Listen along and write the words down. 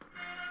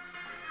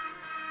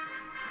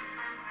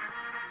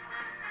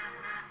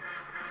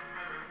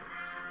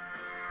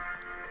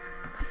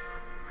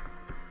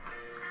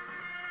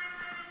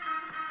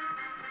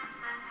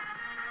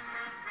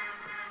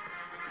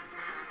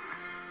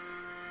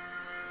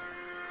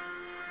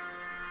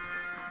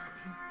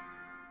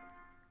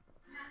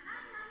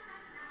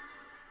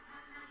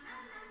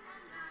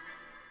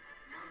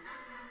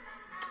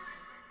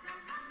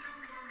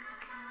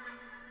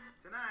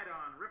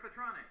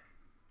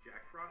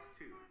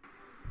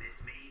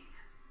this me?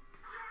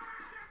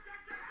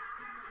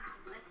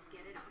 Let's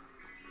get it on.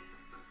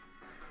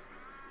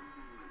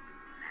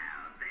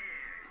 Now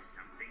there's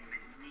something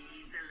that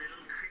needs a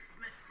little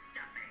Christmas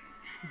stuffing.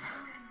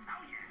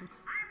 Oh yeah,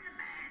 I'm the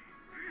man.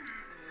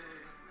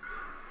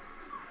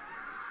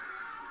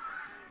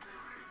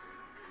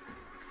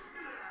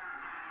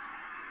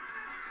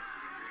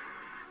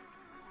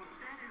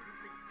 That isn't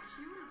the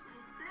cutest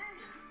little thing.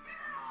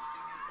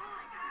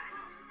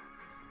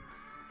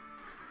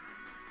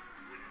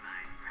 Wouldn't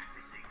mind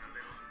practicing a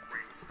little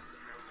breast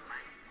stroke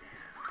myself.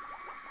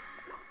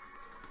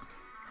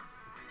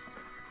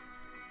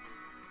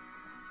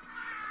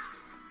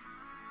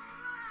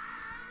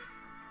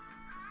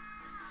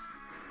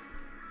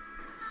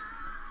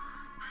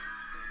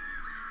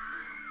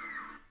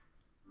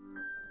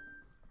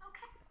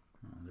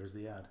 There's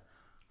the ad.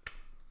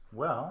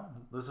 Well,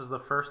 this is the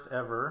first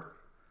ever.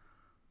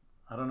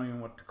 I don't know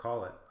even what to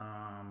call it,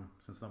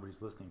 since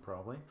nobody's listening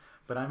probably.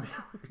 But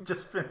we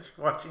just finished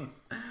watching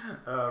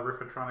a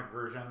Riffotronic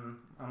version.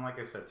 And like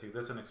I said too,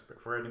 this is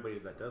for anybody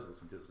that does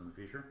listen to this in the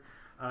future.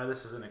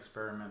 This is an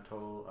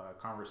experimental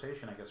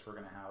conversation I guess we're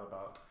going to have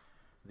about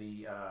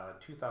the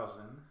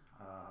 2000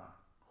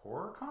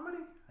 horror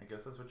comedy. I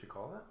guess that's what you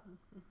call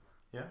it.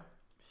 Yeah?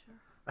 Sure.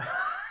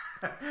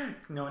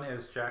 Known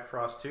as Jack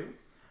Frost 2.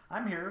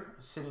 I'm here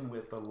sitting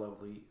with the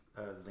lovely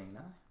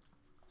Zeina.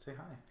 Say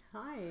hi.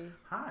 Hi.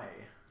 Hi.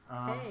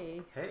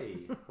 Hey.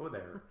 Hey. Oh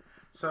there.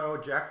 So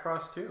Jack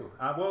Frost 2.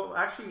 Well,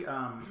 actually,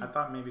 I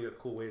thought maybe a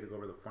cool way to go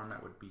over the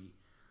format would be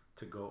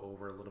to go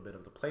over a little bit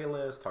of the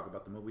playlist, talk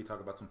about the movie, talk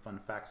about some fun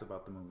facts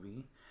about the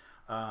movie.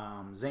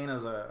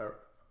 Zaina's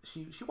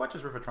she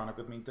watches Riffotronic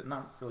with me.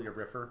 Not really a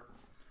Riffer,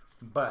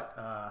 but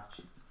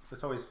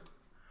it's always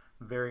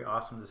very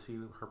awesome to see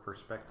her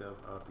perspective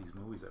of these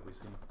movies that we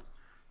see.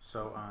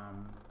 So,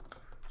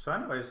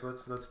 anyways,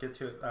 let's get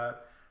to it.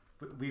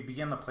 We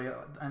begin the play,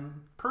 and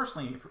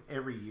personally,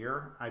 every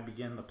year I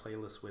begin the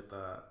playlist with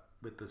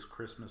this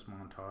Christmas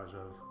montage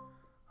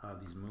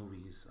of these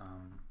movies,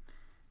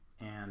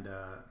 and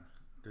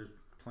there's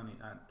plenty.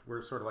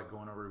 We're sort of like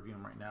going over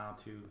reviewing right now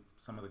to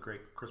some of the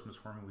great Christmas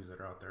horror movies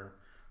that are out there.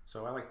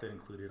 So I like to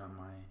include it on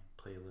my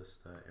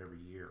playlist every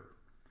year.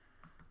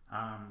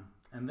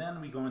 And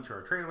then we go into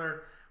our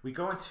trailer. We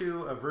go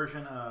into a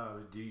version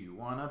of "Do You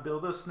Want to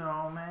Build a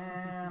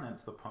Snowman?"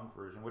 It's the punk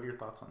version. What are your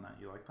thoughts on that?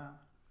 You like that?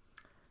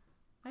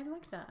 I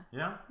like that.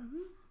 Yeah?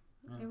 Mm-hmm.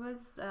 Yeah. It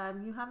was,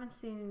 you haven't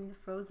seen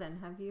Frozen,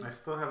 have you? I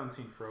still haven't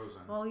seen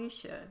Frozen. Well, you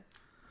should.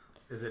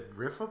 Is it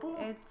riffable?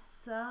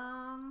 It's,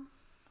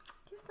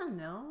 yes and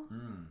no.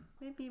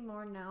 Maybe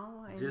more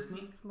now.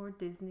 Disney? It's more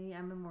Disney.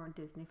 I'm a more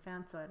Disney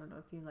fan, so I don't know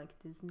if you like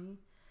Disney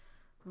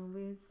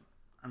movies.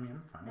 I mean,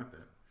 I'm fine with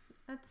it.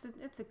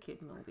 It's a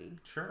kid movie.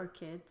 Sure. For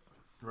kids.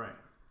 Right.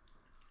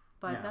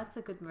 But Yeah. that's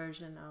a good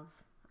version of,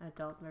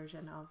 adult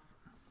version of.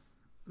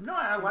 No,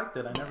 I liked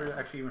it. I never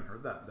actually even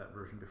heard that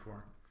version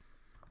before.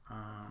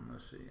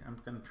 Let's see.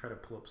 I'm going to try to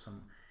pull up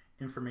some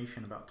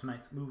information about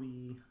tonight's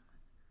movie.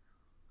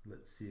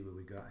 Let's see what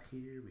we got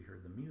here. We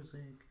heard the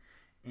music.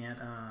 And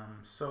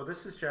so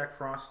this is Jack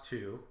Frost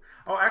 2.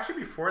 Oh, actually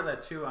before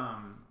that too,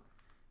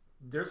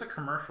 there's a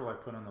commercial I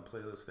put on the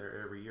playlist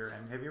there every year.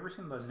 And have you ever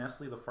seen the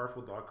Nestle the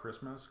Farfel Dog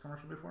Christmas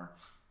commercial before?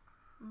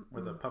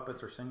 Where the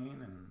puppets are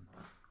singing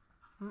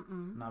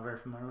and not very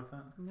familiar with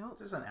that? Nope.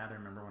 This is an ad I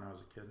remember when I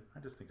was a kid. I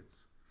just think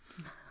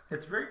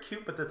it's very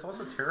cute, but it's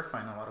also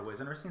terrifying in a lot of ways.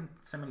 I've never seen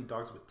so many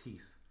dogs with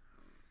teeth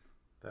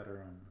that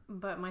are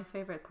But my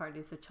favorite part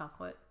is the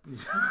chocolate.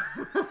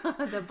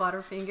 The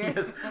Butterfinger.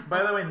 Yes.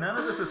 By the way, none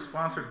of this is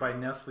sponsored by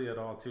Nestle at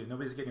all too.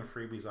 Nobody's getting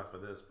freebies off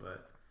of this,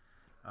 but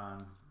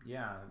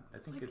yeah, I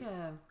think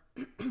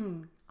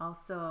like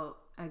also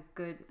a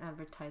good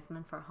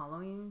advertisement for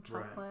Halloween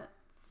chocolates. Right.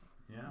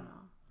 Yeah.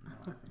 No,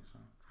 I think so.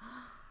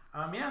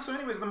 Yeah, so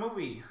anyways, the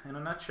movie, in a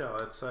nutshell,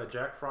 it's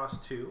Jack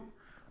Frost 2.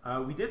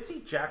 We did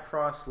see Jack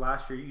Frost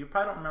last year. You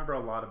probably don't remember a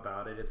lot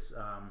about it. It's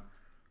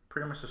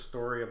pretty much the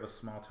story of a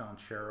small-town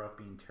sheriff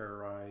being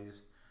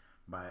terrorized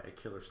by a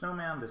killer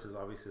snowman. This is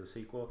obviously the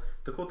sequel.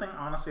 The cool thing,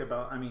 honestly, what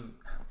are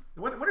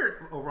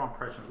your overall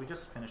impressions? We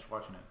just finished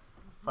watching it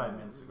 5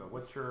 minutes ago.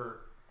 What's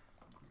your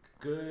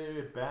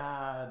good,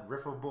 bad,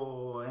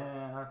 riffable,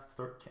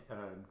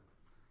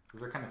 is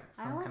there kind of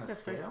some I like kind of the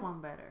scale? first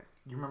one better.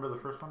 You remember the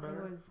first one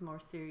better? It was more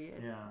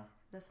serious. Yeah.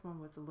 This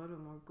one was a little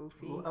more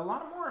goofy. A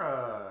lot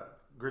more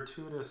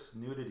gratuitous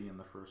nudity in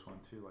the first one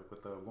too, like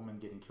with the woman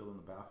getting killed in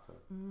the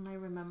bathtub. I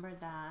remember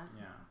that.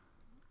 Yeah.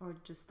 Or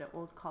just the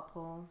old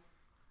couple.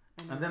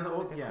 And then the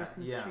old, yeah.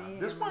 Tree.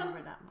 This one,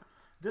 that one.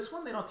 This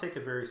one they don't take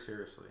it very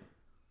seriously.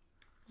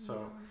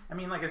 So I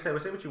mean, like I said,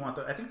 say what you want.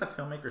 Though I think the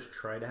filmmakers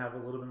try to have a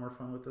little bit more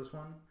fun with this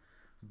one,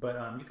 but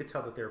you could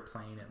tell that they're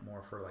playing it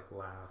more for like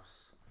laughs.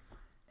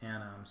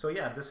 And so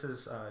yeah, this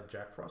is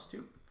Jack Frost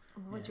 2.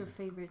 What was your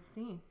favorite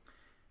scene?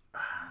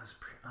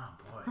 Oh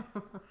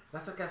boy,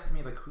 that's like asking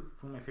me like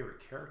who my favorite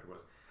character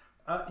was.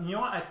 You know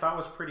what I thought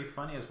was pretty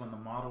funny is when the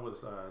model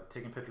was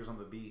taking pictures on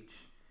the beach,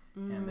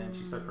 and then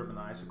she started flipping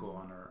the icicle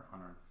on her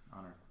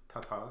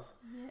tatas,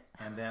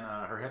 and then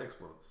her head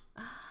explodes.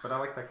 But I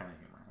like that kind of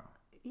humor.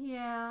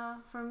 Yeah,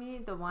 for me,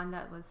 the one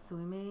that was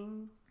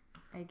swimming,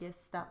 I guess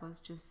that was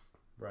just,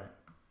 Right.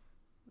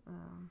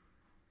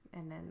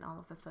 and then all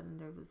of a sudden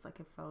there was like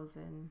a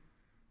frozen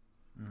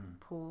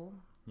pool.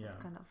 Yeah. It's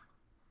kind of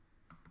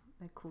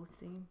a cool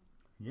scene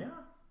Yeah.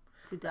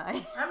 to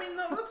die. I mean,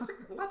 no, lots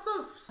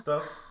of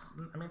stuff.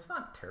 I mean, it's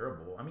not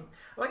terrible. I mean,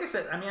 like I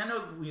said, I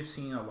know we've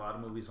seen a lot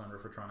of movies on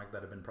Riffatronic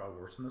that have been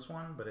probably worse than this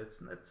one, but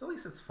it's at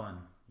least it's fun,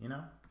 you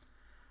know.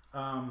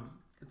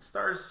 It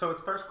stars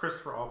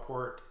Christopher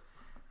Allport,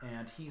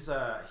 and he's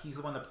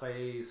the one that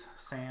plays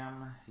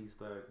Sam. He's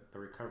the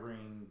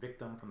recovering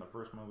victim from the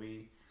first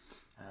movie.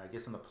 I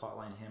guess in the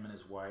plotline, him and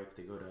his wife,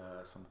 they go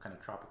to some kind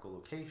of tropical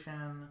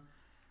location,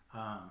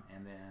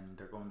 and then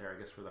they're going there, I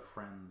guess, for the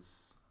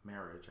friend's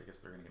marriage. I guess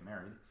they're going to get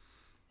married,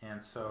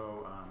 and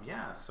so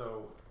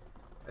so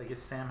I guess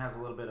Sam has a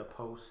little bit of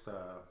post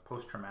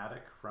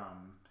traumatic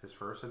from his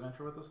first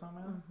adventure with the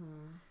snowman,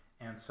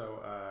 and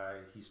so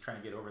he's trying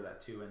to get over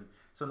that too. And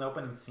so in the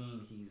opening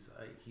scene,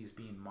 he's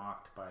being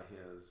mocked by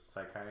his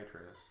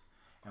psychiatrist,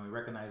 and we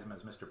recognize him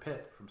as Mr.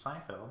 Pitt from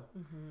Seinfeld,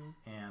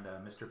 and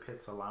Mr.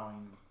 Pitt's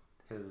allowing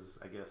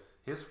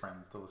his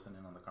friends to listen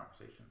in on the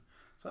conversation.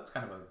 So that's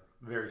kind of a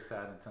very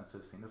sad and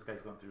sensitive scene. This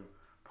guy's going through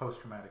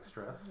post-traumatic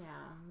stress. Yeah,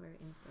 very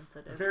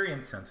insensitive. Very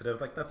insensitive.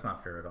 Like, that's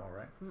not fair at all,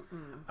 right?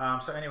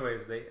 So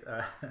anyways,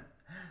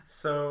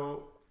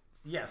 so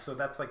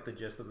that's like the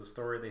gist of the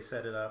story. They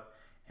set it up,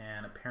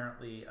 and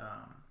apparently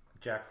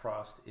Jack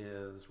Frost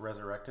is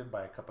resurrected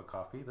by a cup of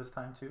coffee this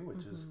time too,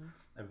 which is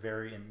a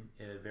very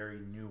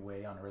new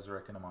way on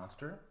resurrecting a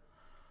monster.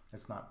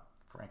 It's not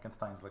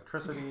Frankenstein's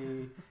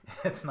electricity.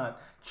 It's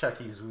not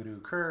Chucky's voodoo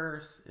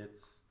curse.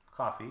 It's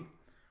coffee,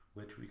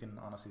 which we can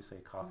honestly say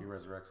coffee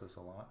resurrects us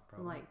a lot.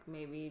 Probably. Like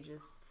maybe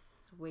just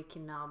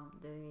waking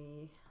up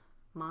the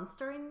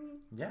monster in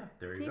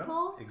there you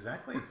people? go.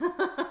 Exactly.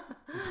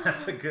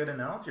 That's a good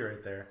analogy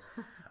right there.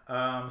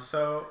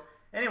 So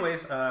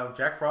anyways,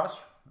 Jack Frost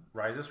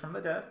rises from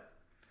the dead,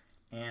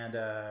 and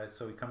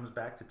so he comes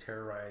back to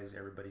terrorize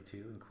everybody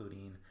too,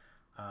 including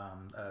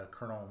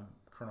Colonel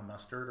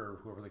Mustard, or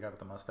whoever the guy with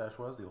the mustache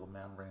was, the old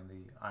man running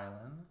the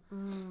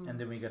island. And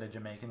then we got a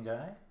Jamaican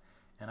guy,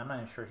 and I'm not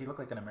even sure, he looked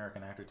like an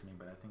American actor to me,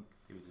 but I think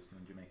he was just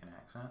doing a Jamaican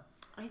accent.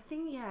 I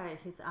think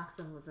his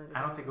accent wasn't.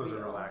 I don't think it was a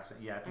real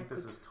accent. Yeah, I think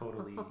this is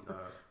totally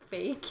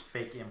fake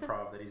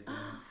improv that he's doing.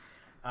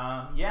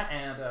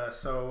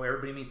 So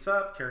everybody meets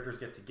up, characters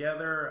get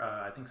together.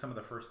 I think some of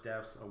the first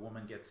deaths, a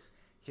woman gets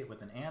hit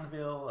with an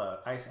anvil,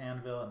 ice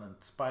anvil, and then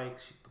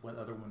spikes. The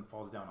other woman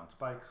falls down on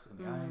spikes in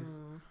the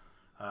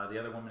ice. The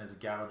other woman is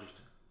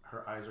gouged.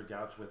 Her eyes are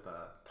gouged with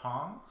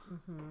tongs.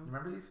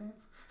 Remember these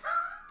scenes?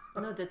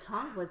 No, the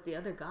tongue was the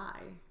other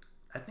guy.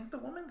 I think the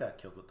woman got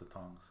killed with the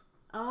tongs.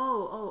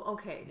 Oh,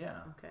 okay. Yeah.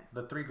 Okay.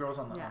 The three girls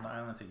on the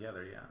island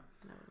together. Yeah.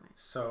 Never mind.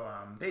 So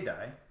they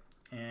die,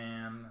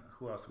 and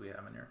who else do we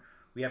have in here?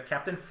 We have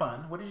Captain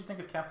Fun. What did you think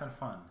of Captain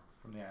Fun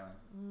from the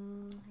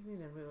island? I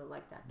didn't really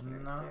like that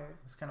character. No,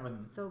 it's kind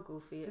of so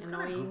goofy, it's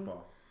annoying. Kind of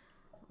goofball.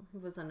 He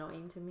was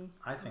annoying to me.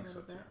 I think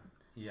so too.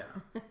 Yeah.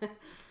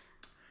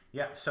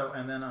 Yeah. So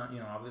and then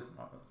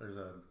there's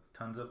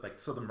tons of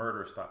so the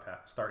murders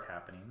start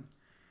happening,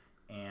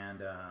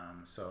 and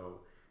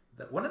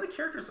one of the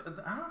characters, I don't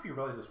know if you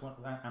realize this one,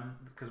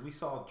 because we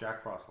saw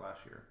Jack Frost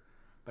last year,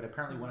 but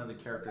apparently one of the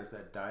characters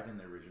that died in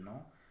the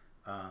original,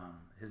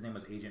 his name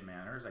was Agent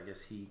Manners. I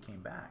guess he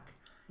came back,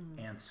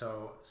 and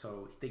so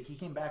he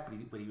came back,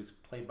 but he was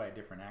played by a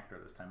different actor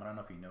this time. I don't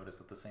know if you noticed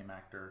that the same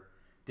actor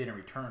didn't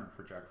return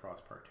for Jack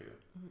Frost Part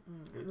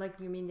 2. Like,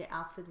 you mean the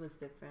outfit was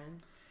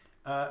different?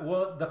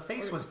 Well, the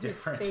face was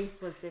different. His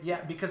face was different.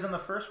 Yeah, because in the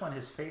first one,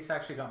 his face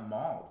actually got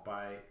mauled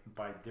by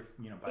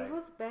different, by... It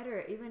was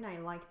better. Even I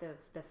like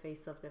the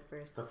face of the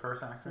first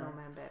actor?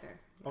 snowman better.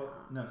 Oh,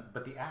 no,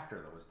 but the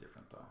actor, though, was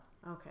different,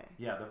 though. Okay.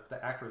 Yeah,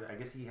 the actor, I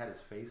guess he had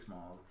his face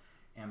mauled,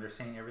 and they're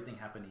saying everything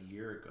happened a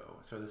year ago.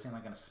 So they're saying,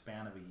 in a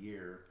span of a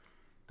year,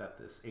 that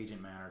this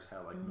Agent Manners had,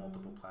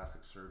 multiple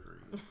plastic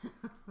surgeries.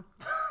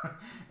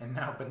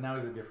 But now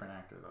he's a different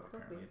actor, though,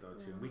 apparently,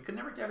 too. We could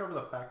never get over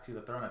the fact, too,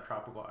 that they're on a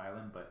tropical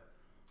island, but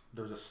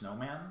there's a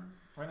snowman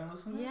running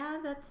loose in there? Yeah,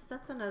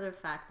 that's another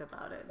fact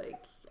about it.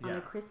 On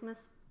a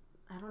Christmas,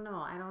 I don't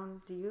know.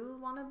 Do you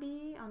want to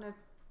be on an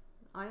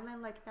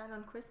island like that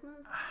on Christmas?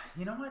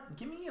 You know what?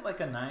 Give me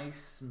a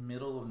nice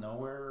middle of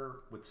nowhere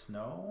with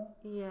snow.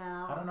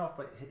 Yeah. I don't know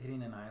if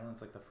hitting an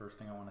island's the first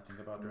thing I want to think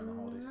about during the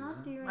holiday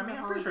season.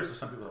 I'm pretty sure there's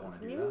some people that want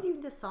to do that. Maybe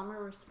during the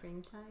summer or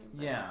springtime.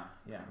 Yeah.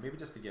 Maybe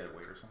just to get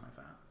away or something like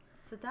that.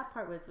 So that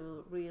part was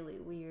really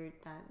weird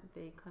that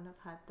they kind of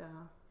had the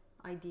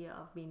idea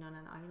of being on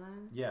an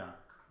island. Yeah.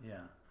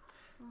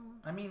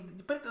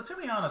 But to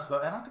be honest though,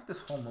 I don't think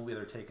this whole movie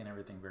they're taking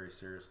everything very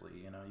seriously.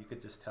 You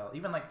could just tell.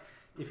 Even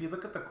if you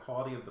look at the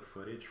quality of the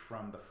footage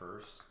from the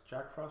first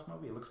Jack Frost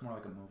movie, it looks more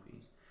like a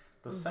movie.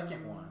 The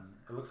second one,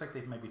 it looks like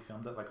they maybe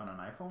filmed it on an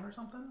iPhone or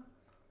something.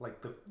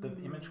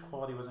 The image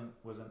quality wasn't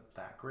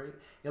that great.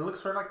 It looks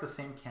sort of like the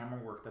same camera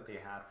work that they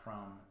had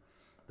from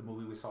the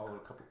movie we saw a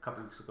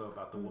couple weeks ago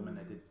about the woman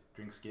that did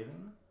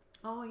Drinksgiving.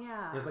 Oh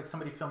yeah. It's like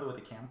somebody filmed it with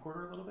a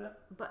camcorder a little bit.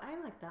 But I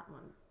like that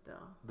one though.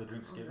 The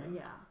Drinksgiving?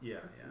 Yeah.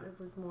 It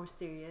was more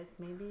serious,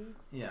 maybe.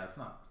 Yeah, it's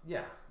not.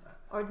 Yeah.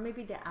 Or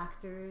maybe the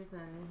actors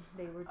and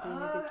they were doing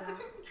a good job. I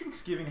think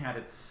Drinksgiving had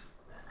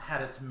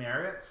its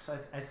merits.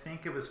 I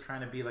think it was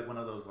trying to be like one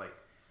of those like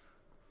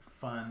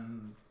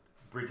fun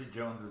Bridget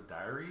Jones's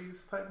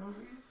Diaries type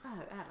movies. I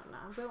don't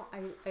know.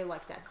 But I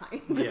like that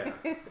kind.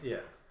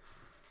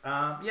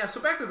 Yeah. So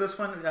back to this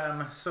one.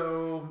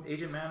 So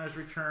Agent Manners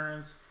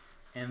returns.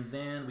 And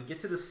then we get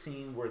to the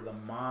scene where the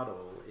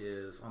model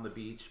is on the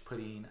beach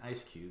putting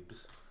ice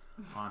cubes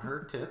on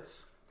her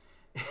tits.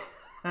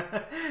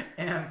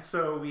 And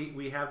so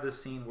we have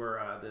this scene where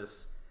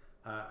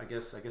I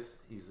guess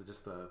he's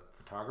just a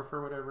photographer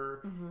or whatever,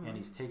 and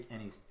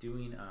he's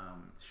doing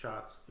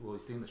shots. Well,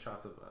 he's doing the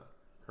shots of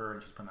her,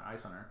 and she's putting the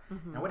ice on her.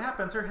 And what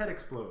happens? Her head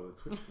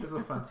explodes, which is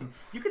a fun scene.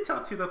 You could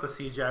tell too that the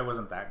CGI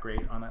wasn't that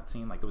great on that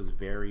scene. Like it was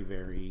very,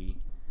 very.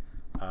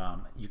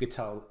 You could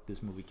tell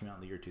this movie came out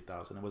in the year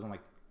 2000. It wasn't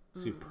like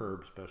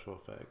superb special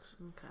effects.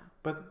 Okay.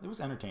 But it was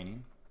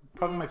entertaining.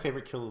 Probably my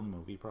favorite kill in the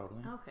movie, probably.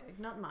 Okay,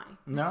 not mine.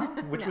 No?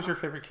 Which was your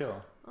favorite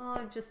kill?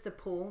 Oh, just the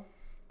pool.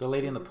 The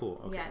lady in the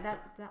pool. Okay. Yeah,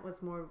 that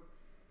was more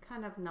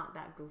kind of not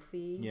that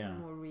goofy. Yeah.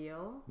 More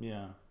real.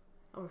 Yeah.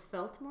 Or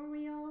felt more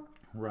real.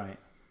 Right.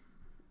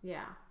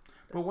 Yeah.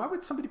 But why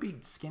would somebody be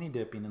skinny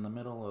dipping in the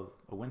middle of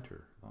a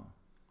winter?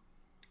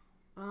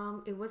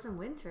 It wasn't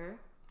winter.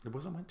 It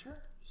wasn't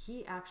winter?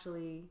 He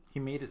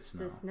made it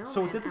snow. The snow.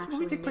 So did this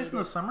movie take place in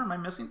the summer? Am I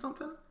missing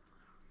something?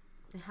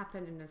 It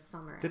happened in the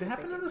summer. Did it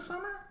happen in the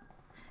summer?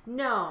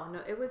 No.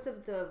 It was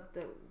the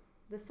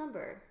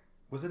December.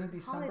 Was it in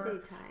December?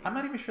 Holiday time. I'm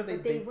not even sure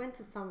they went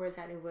to somewhere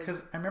that it was.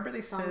 Because I remember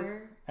they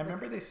summer,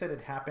 said. They said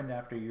it happened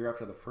after a year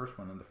after the first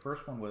one, and the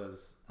first one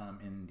was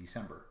in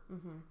December,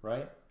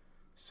 right?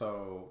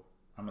 So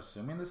I'm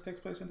assuming this takes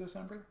place in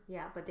December.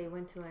 Yeah, but they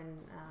went to an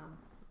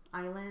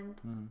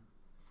island,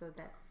 so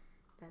that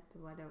the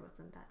weather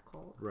wasn't that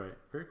cold. Right.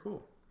 Very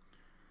cool.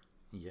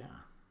 Yeah.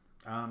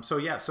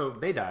 So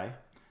they die.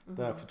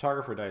 The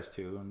photographer dies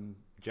too, and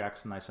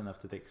Jack's nice enough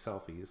to take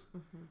selfies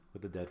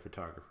with the dead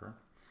photographer.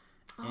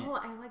 Oh,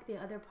 I like the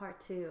other part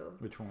too.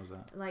 Which one was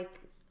that?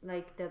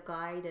 Like the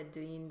guy that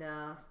doing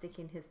the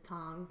sticking his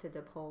tongue to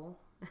the pole.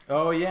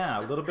 Oh yeah,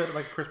 a little bit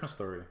like a Christmas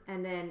Story.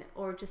 And then,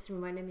 or just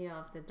reminded me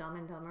of the Dumb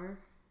and Dumber.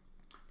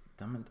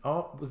 That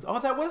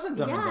wasn't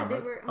Dumb and Dumber.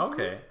 They were.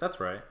 Okay, that's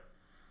right.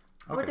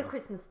 Okay. Or the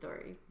Christmas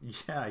Story.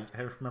 Yeah,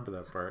 I remember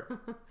that part.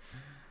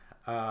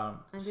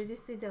 And did you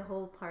see the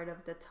whole part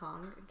of the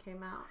tongue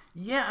came out?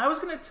 Yeah, I was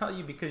going to tell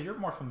you because you're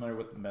more familiar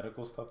with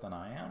medical stuff than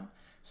I am.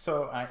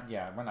 So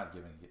we're not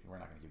going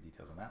to give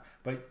details on that.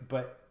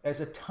 But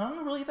is a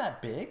tongue really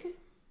that big?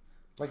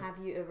 Like, have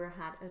you ever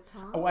had a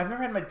tongue? Oh, I've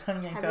never had my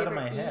tongue yanked out of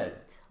my head.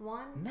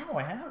 One? No,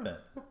 I haven't.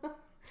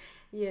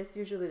 Yes,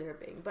 usually they're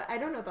big, but I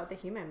don't know about the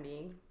human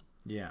being.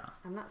 Yeah.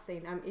 I'm not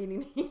saying I'm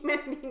eating human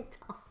being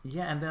tongue.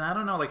 Yeah, and then I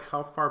don't know, like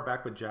how far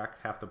back would Jack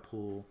have to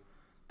pull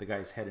the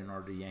guy's head in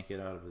order to yank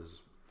it out of his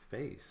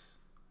face,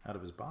 out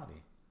of his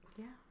body?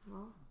 Yeah,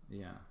 well.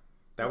 Yeah.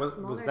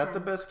 Was that the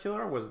best kill,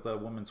 or was the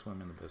woman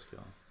swimming the best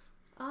kill?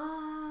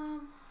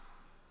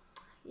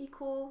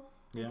 Equal.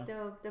 Yeah.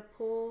 The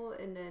pull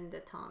and then the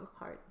tongue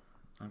part.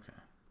 Okay.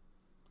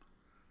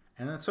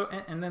 And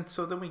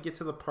then we get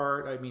to the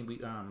part. I mean,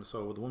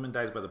 so the woman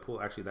dies by the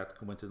pool. Actually, that's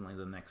coincidentally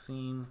the next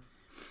scene.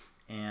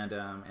 And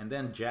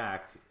then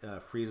Jack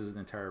freezes an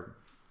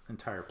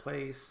entire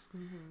place.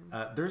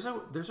 Mm-hmm.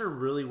 There's a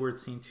really weird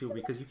scene too,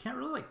 because you can't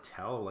really like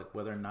tell like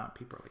whether or not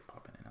people are like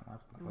popping in and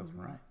left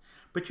and right,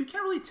 but you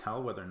can't really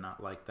tell whether or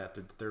not like that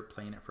they're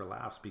playing it for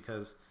laughs,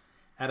 because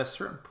at a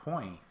certain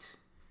point,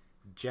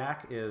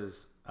 Jack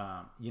is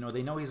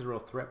they know he's a real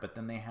threat, but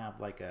then they have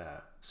like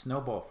a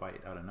snowball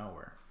fight out of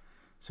nowhere.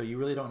 So you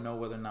really don't know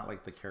whether or not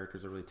like the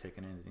characters are really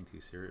taking anything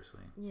too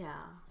seriously. Yeah,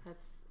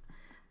 that's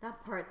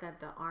that part that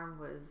the arm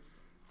was.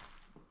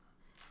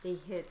 They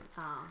hit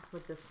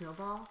with the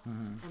snowball,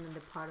 and then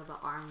the part of the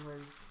arm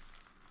was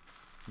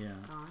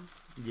gone.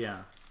 Yeah.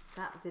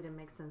 That didn't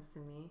make sense to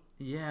me.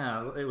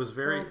 Yeah, it was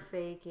very so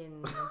fake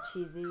and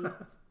cheesy.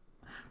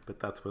 But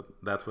that's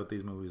what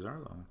these movies are,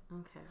 though.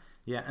 Okay.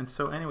 Yeah, and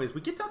so anyways,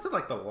 we get down to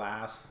like the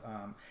last.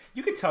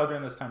 You could tell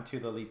during this time too,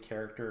 the lead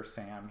character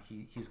Sam,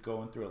 he's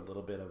going through a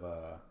little bit of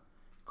a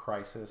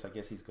crisis. I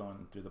guess he's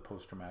going through the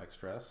post-traumatic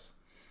stress.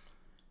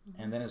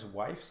 Mm-hmm. And then his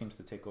wife seems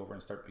to take over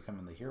and start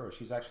becoming the hero.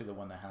 She's actually the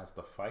one that has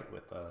the fight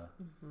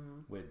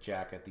with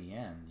Jack at the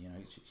end. You know,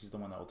 she's the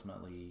one that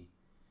ultimately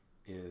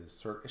is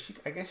sort of,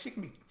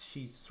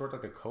 she's sort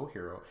of like a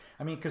co-hero.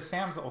 I mean, because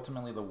Sam's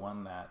ultimately the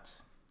one that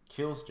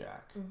kills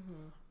Jack,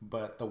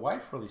 but the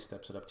wife really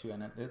steps it up too,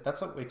 and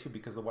that's a way too,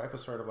 because the wife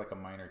was sort of like a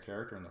minor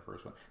character in the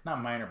first one.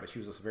 Not minor, but she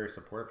was a very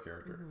supportive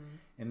character.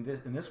 In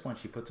this one,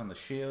 she puts on the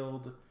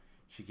shield.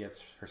 She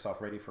gets herself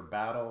ready for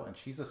battle, and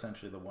she's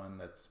essentially the one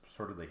that's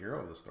sort of the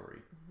hero of the story.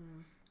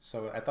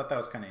 So I thought that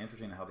was kind of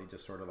interesting how they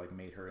just sort of like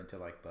made her into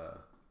like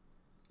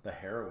the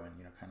heroine,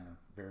 you know, kind of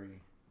very,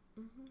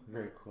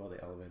 very cool. They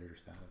elevated her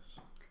status.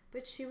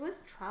 But she was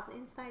trapped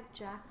inside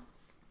Jack,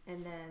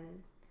 and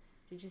then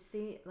Did you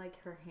see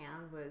like her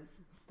hand was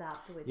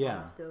stabbed with Yeah.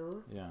 one of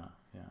those? Yeah.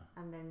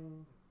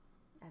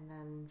 And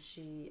then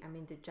she, I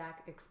mean, the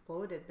jack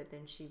exploded, but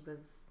then she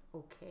was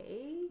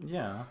okay.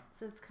 Yeah.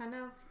 So it's kind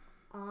of,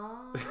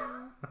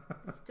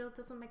 it still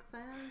doesn't make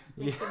sense.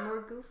 Makes it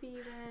more goofy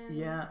even.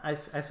 Yeah, I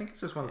think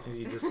it's just one of those things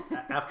you just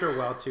after a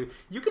while too.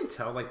 You can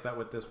tell like that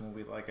with this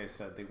movie. Like I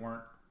said, they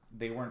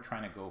weren't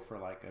trying to go for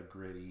like a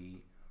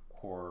gritty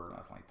horror or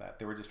nothing like that.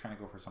 They were just trying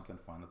to go for something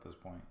fun at this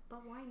point.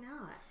 But why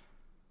not?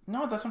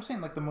 No, that's what I'm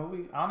saying. Like the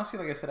movie, honestly,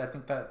 like I said, I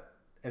think that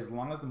as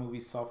long as the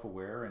movie's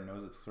self-aware and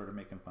knows it's sort of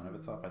making fun of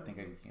itself, I think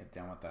I can get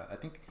down with that.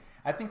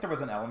 I think there was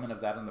an element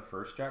of that in the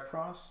first Jack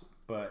Frost,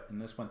 but in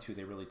this one too,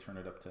 they really turned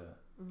it up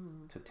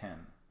to 10.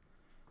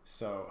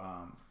 So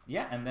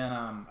yeah, and then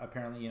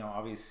apparently,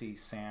 obviously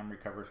Sam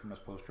recovers from his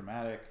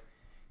post-traumatic.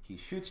 He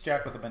shoots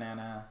Jack with a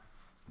banana.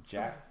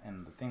 Jack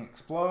and the thing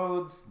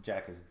explodes.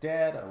 Jack is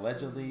dead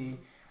allegedly.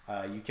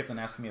 You kept on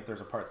asking me if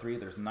there's a part 3.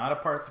 There's not a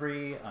part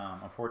 3.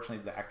 Unfortunately,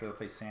 the actor that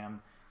plays Sam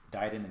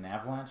died in an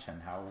avalanche,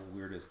 and how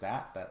weird is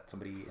that? That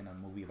somebody in a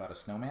movie about a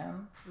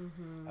snowman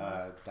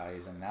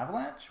dies in an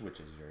avalanche, which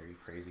is very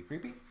crazy,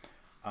 creepy.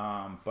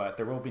 But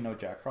there will be no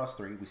Jack Frost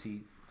 3. We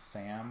see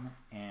Sam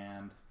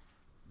and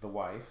the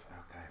wife.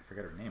 Oh God, I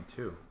forget her name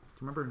too. Do you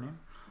remember her name?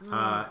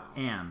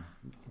 Anne.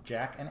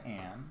 Jack and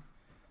Anne.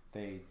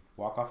 They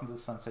walk off into the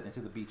sunset,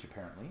 into the beach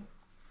apparently,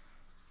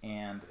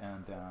 and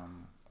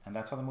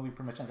that's how the movie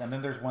pretty much ends. And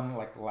then there's one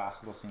like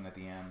last little scene at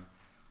the end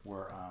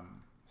where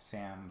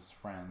Sam's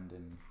friend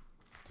and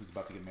who's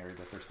about to get married,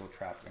 that they're still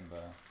trapped in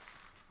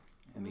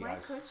the My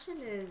ice. question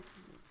is,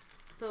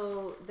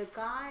 so the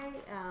guy,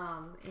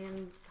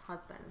 Ann's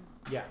husband.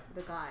 Yeah.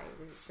 The guy,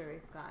 the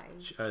sheriff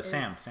guy.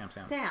 Sam. Sam.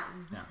 Yeah.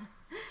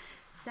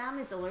 Sam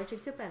is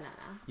allergic to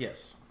banana.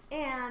 Yes.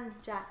 And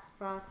Jack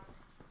Frost,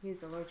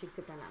 he's allergic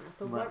to banana.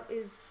 So Right. what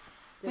is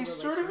the They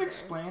sort of relation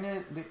explain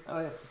it.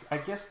 I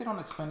guess they don't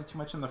explain it too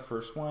much in the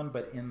first one,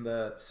 but in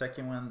the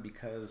second one,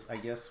 because I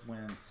guess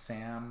when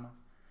Sam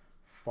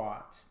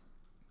fought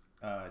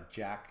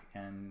Jack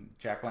and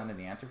Jack landed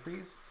the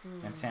antifreeze,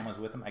 and Sam was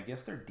with him, I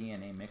guess their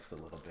DNA mixed a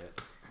little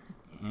bit,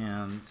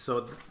 and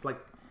so like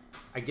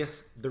I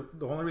guess the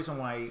only reason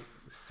why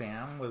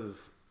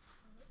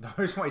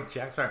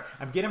Jack. Sorry,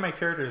 I'm getting my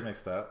characters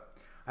mixed up.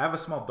 I have a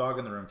small dog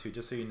in the room too,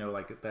 just so you know,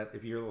 like that.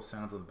 If you hear little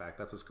sounds in the back,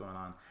 that's what's going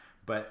on.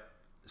 But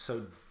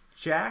so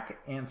Jack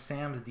and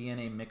Sam's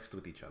DNA mixed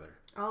with each other.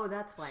 Oh,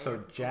 that's why.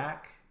 So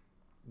Jack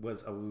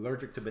was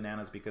allergic to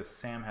bananas because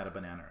Sam had a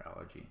banana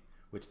allergy,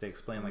 which they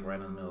explain like right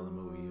in the middle of the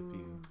movie. If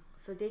you,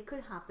 so they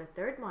could have the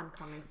third one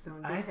coming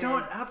soon. I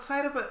don't.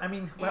 Outside of it, I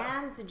mean, well,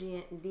 Anne's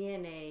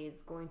DNA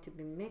is going to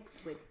be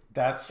mixed with.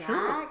 that's Jack.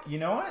 true. You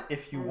know what?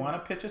 If you want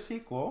to pitch a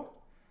sequel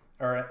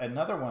or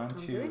another one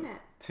doing it.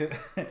 to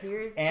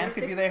Here's Anne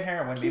could the be the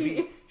heroine. key.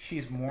 Maybe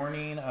she's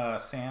mourning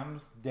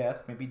Sam's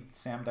death. Maybe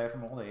Sam died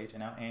from old age, and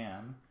now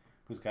Anne,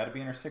 who's got to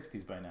be in her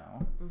 60s by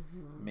now,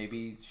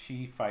 maybe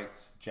she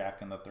fights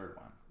Jack in the third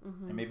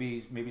one, and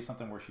maybe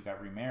something where she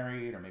got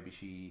remarried, or maybe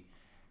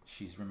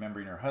she's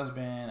remembering her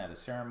husband at a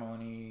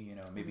ceremony.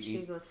 Maybe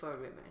she goes for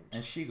revenge.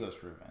 And she goes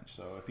for revenge.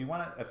 So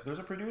if there's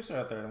a producer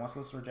out there that wants to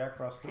listen to Jack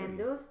Frost 3, And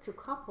those two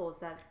couples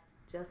that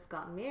just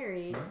got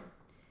married,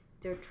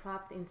 they're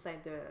trapped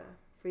inside the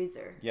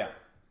freezer. yeah,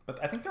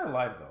 but I think they're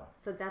alive though.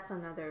 So that's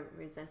another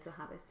reason to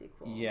have a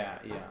sequel. Yeah.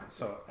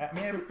 So I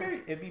mean,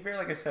 it'd be very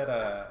like I said.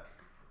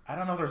 I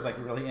don't know if there's like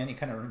really any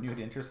kind of renewed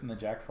interest in the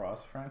Jack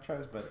Frost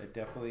franchise, but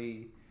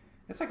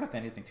it's like with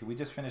anything too. We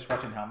just finished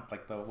watching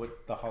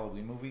the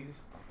Halloween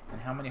movies, and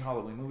how many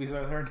Halloween movies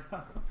are there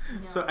now?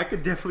 Yeah. So I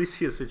could definitely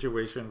see a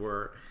situation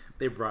where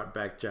they brought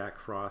back Jack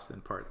Frost in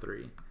part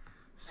 3.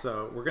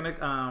 So we're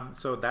gonna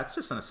so that's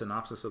just a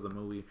synopsis of the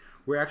movie.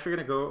 We're actually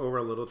gonna go over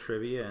a little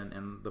trivia,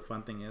 and the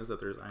fun thing is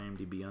that there's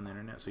IMDb on the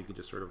internet, so you could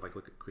just sort of like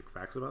look at quick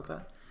facts about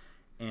that.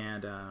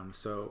 And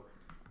so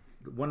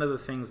one of the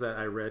things that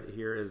I read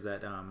here is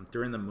that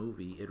during the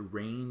movie it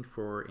rained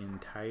for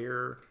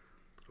entire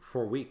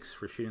 4 weeks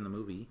for shooting the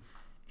movie,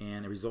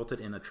 and it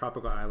resulted in a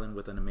tropical island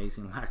with an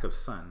amazing lack of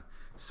sun.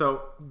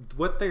 So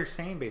what they're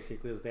saying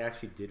basically is they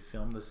actually did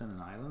film this in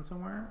an island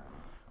somewhere,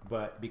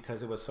 but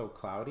because it was so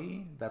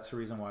cloudy, that's the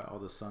reason why all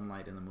the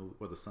sunlight in the movie,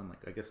 or the sunlight,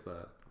 I guess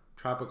the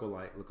tropical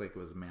light, looked like it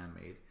was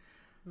man-made.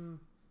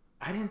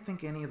 I didn't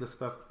think any of the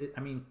stuff,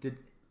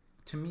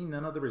 to me,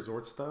 none of the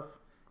resort stuff,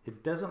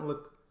 it doesn't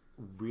look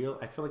real.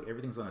 I feel like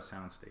everything's on a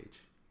soundstage.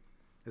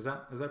 Is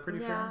that pretty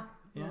fair?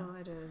 Yeah, no,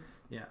 it is.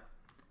 Yeah.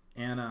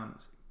 And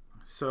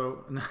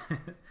so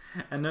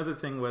another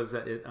thing was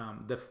that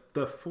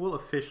the full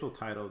official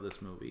title of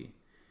this movie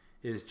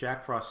is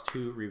Jack Frost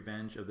 2: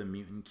 Revenge of the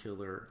Mutant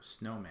Killer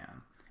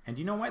Snowman. And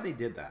do you know why they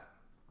did that?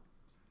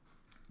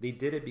 They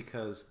did it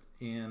because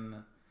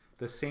in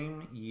the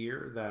same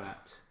year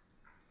that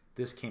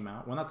this came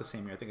out, well, not the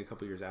same year, I think a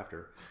couple years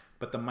after,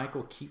 but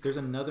there's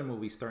another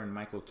movie starring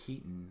Michael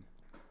Keaton.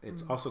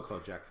 It's also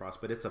called Jack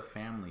Frost, but it's a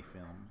family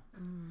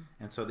film.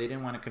 And so they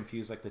didn't want to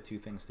confuse like the two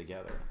things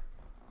together.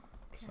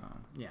 Okay. So,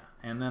 yeah.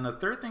 And then the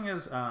third thing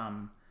is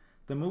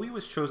the movie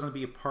was chosen to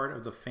be a part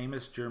of the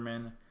famous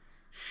German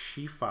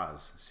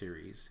Schiefaz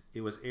series.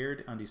 It was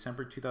aired on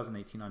December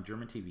 2018 on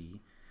German TV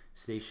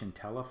station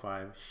Tele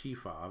 5.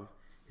 Schiefaz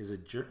is a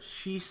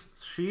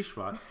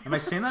Schiefaz. Am I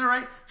saying that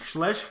right?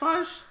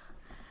 Schleswig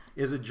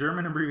is a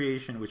German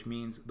abbreviation which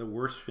means the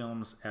worst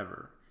films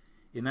ever.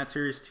 In that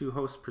series, two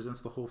hosts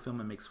presents the whole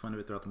film and makes fun of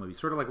it throughout the movie.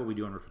 Sort of like what we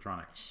do on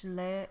Riffatronic.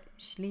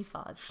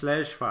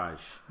 Schleswig.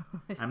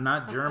 I'm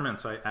not German,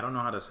 so I don't know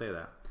how to say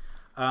that.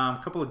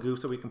 A couple of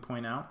goofs that we can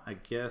point out. I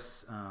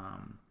guess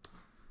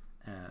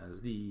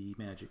as the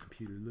magic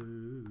computer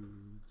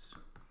loads.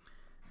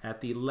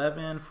 At the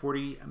 11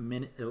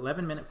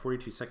 minute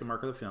 42 second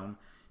mark of the film,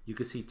 you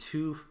can see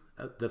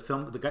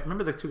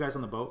remember the two guys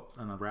on the boat,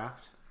 on the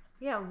raft?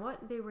 Yeah,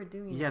 what they were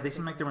doing. Yeah, they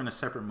seem like they were in a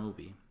separate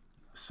movie.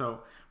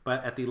 So,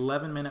 but at the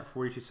 11 minute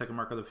 42 second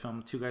mark of the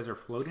film, two guys are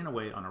floating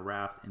away on a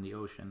raft in the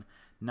ocean.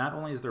 Not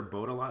only is their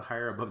boat a lot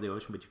higher above the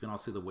ocean, but you can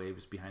also see the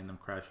waves behind them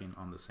crashing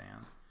on the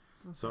sand.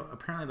 Okay. So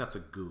apparently that's a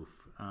goof.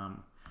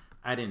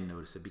 I didn't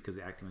notice it because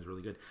the acting was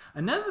really good.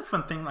 Another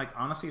fun thing, like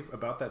honestly,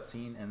 about that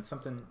scene and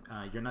something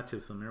you're not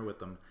too familiar with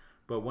them,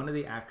 but one of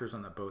the actors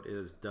on that boat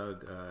is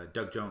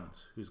Doug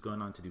Jones, who's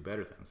going on to do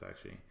better things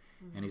actually.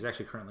 Mm-hmm. And he's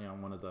actually currently on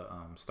one of the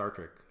Star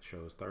Trek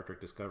shows, Star Trek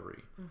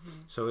Discovery. Mm-hmm.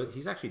 So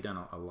he's actually done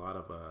a lot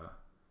of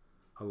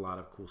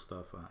cool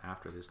stuff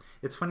after this.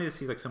 It's funny to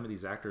see like some of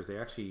these actors, they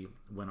actually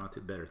went on to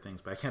better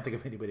things, but I can't think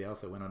of anybody else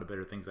that went on to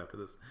better things after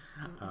this,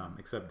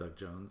 except Doug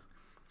Jones.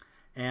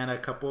 And a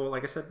couple,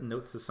 like I said,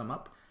 notes to sum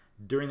up.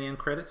 During the end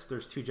credits,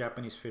 there's two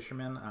Japanese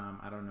fishermen.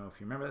 I don't know if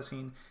you remember that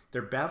scene.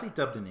 They're badly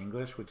dubbed in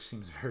English, which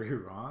seems very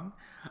wrong.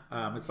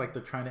 It's like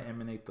they're trying to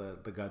emulate the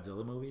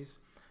Godzilla movies.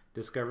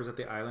 Discovers that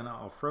the island are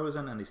all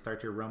frozen, and they start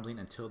to rumbling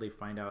until they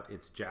find out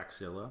it's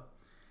Jackzilla.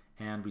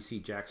 And we see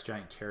Jack's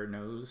giant carrot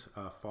nose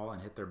fall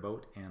and hit their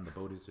boat, and the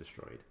boat is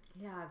destroyed.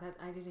 Yeah,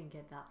 I didn't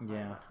get that.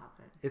 Yeah, what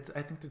happened?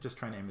 I think they're just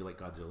trying to emulate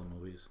Godzilla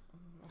movies.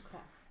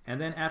 Okay. And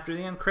then after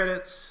the end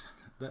credits,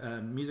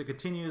 the music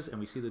continues, and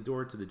we see the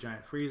door to the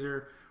giant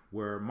freezer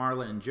where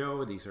Marla and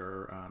Joe, these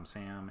are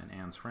Sam and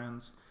Anne's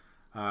friends,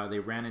 they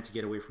ran in to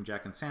get away from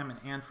Jack and Sam, and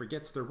Anne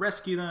forgets to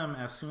rescue them.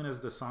 As soon as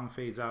the song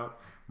fades out,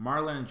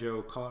 Marla and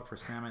Joe call out for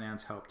Sam and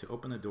Anne's help to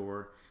open the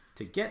door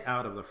to get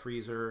out of the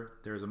freezer.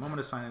 There's a moment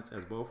of silence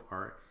as both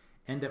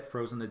end up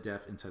frozen to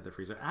death inside the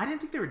freezer. I didn't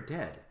think they were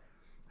dead.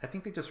 I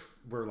think they just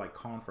were like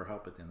calling for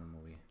help at the end of the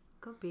movie.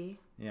 Could be.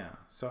 Yeah.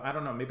 So I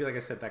don't know. Maybe like I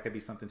said, that could be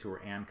something to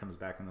where Anne comes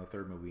back in the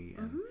third movie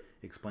and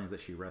explains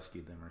that she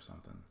rescued them or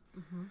something.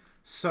 Mm-hmm.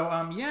 So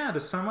to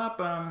sum up,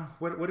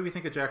 what do we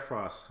think of Jack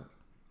Frost?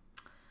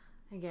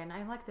 Again,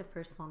 I like the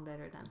first one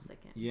better than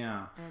second.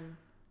 Yeah. And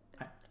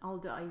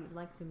although I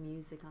like the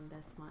music on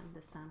this one,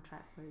 the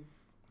soundtrack was...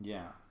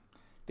 Yeah.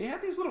 They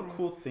had these little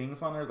cool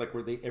things on there, like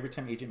where every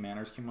time Agent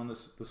Manners came on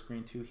the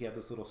screen too, he had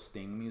this little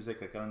sting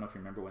music. Like I don't know if you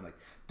remember when, like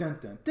dun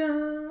dun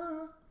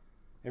dun.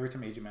 Every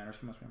time Agent Manners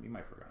came on screen, you might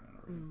have forgotten it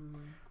already.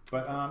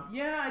 But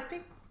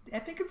I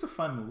think it's a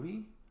fun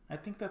movie. I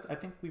think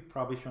we've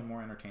probably shown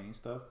more entertaining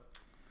stuff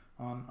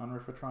on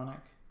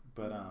Riffatronic,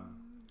 but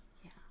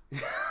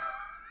yeah.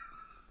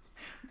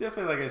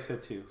 Definitely, like I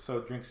said too.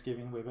 So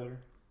Drinksgiving way better.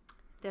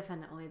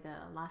 Definitely the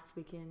last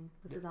weekend.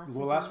 Was it last well,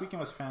 weekend? Last weekend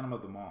was Phantom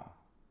of the Mall.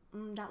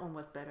 That one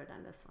was better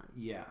than this one.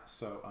 Yeah.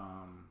 So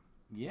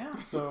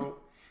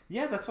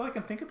that's all I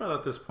can think about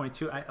at this point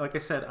too. Like I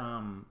said,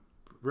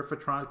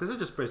 Riffatronic. This is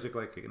just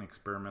basically like an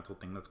experimental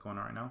thing that's going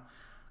on right now.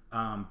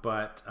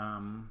 But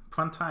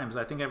fun times.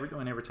 I think every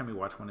time we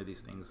watch one of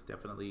these things,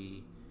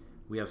 definitely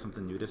we have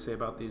something new to say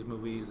about these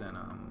movies, and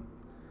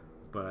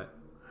but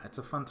it's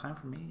a fun time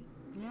for me.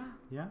 Yeah.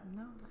 Yeah.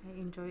 No, I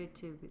enjoy it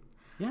too.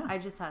 Yeah. I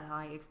just had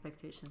high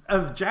expectations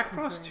of Jack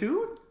Frost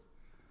 2.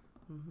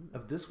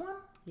 Of this one.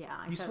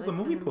 Yeah. You saw the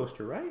movie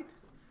poster, right?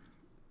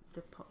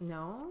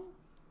 No.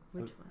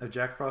 Which one? Of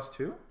Jack Frost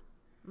 2.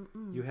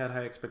 You had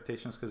high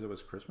expectations because it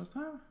was Christmas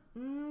time?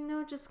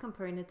 No, just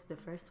comparing it to the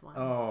first one.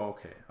 Oh,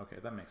 okay,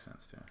 that makes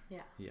sense too.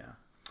 Yeah.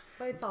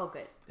 But it's all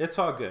good. It's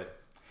all good.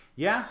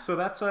 Yeah, so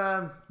that's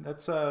our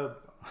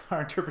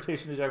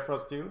interpretation of Jack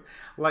Frost 2.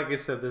 Like I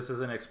said, this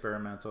is an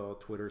experimental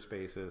Twitter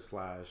Spaces /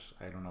 I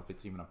don't know if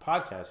it's even a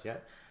podcast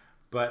yet,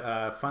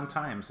 but fun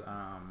times.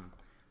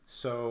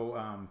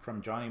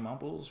 From Johnny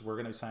Mumbles, we're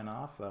gonna sign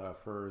off.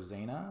 For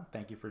Zeina,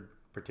 thank you for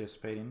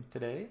participating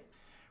today.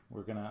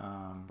 We're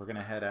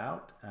gonna head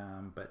out,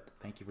 but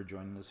thank you for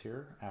joining us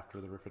here after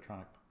the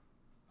Riffatronic.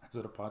 Is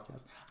it a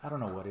podcast? I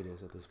don't know what it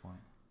is at this point.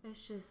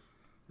 It's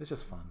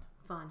just fun.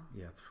 Fun.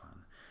 Yeah, it's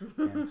fun.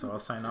 And so I'll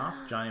sign off,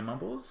 Johnny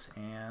Mumbles,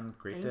 and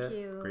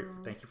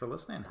thank you for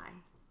listening.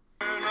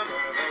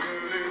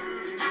 Bye.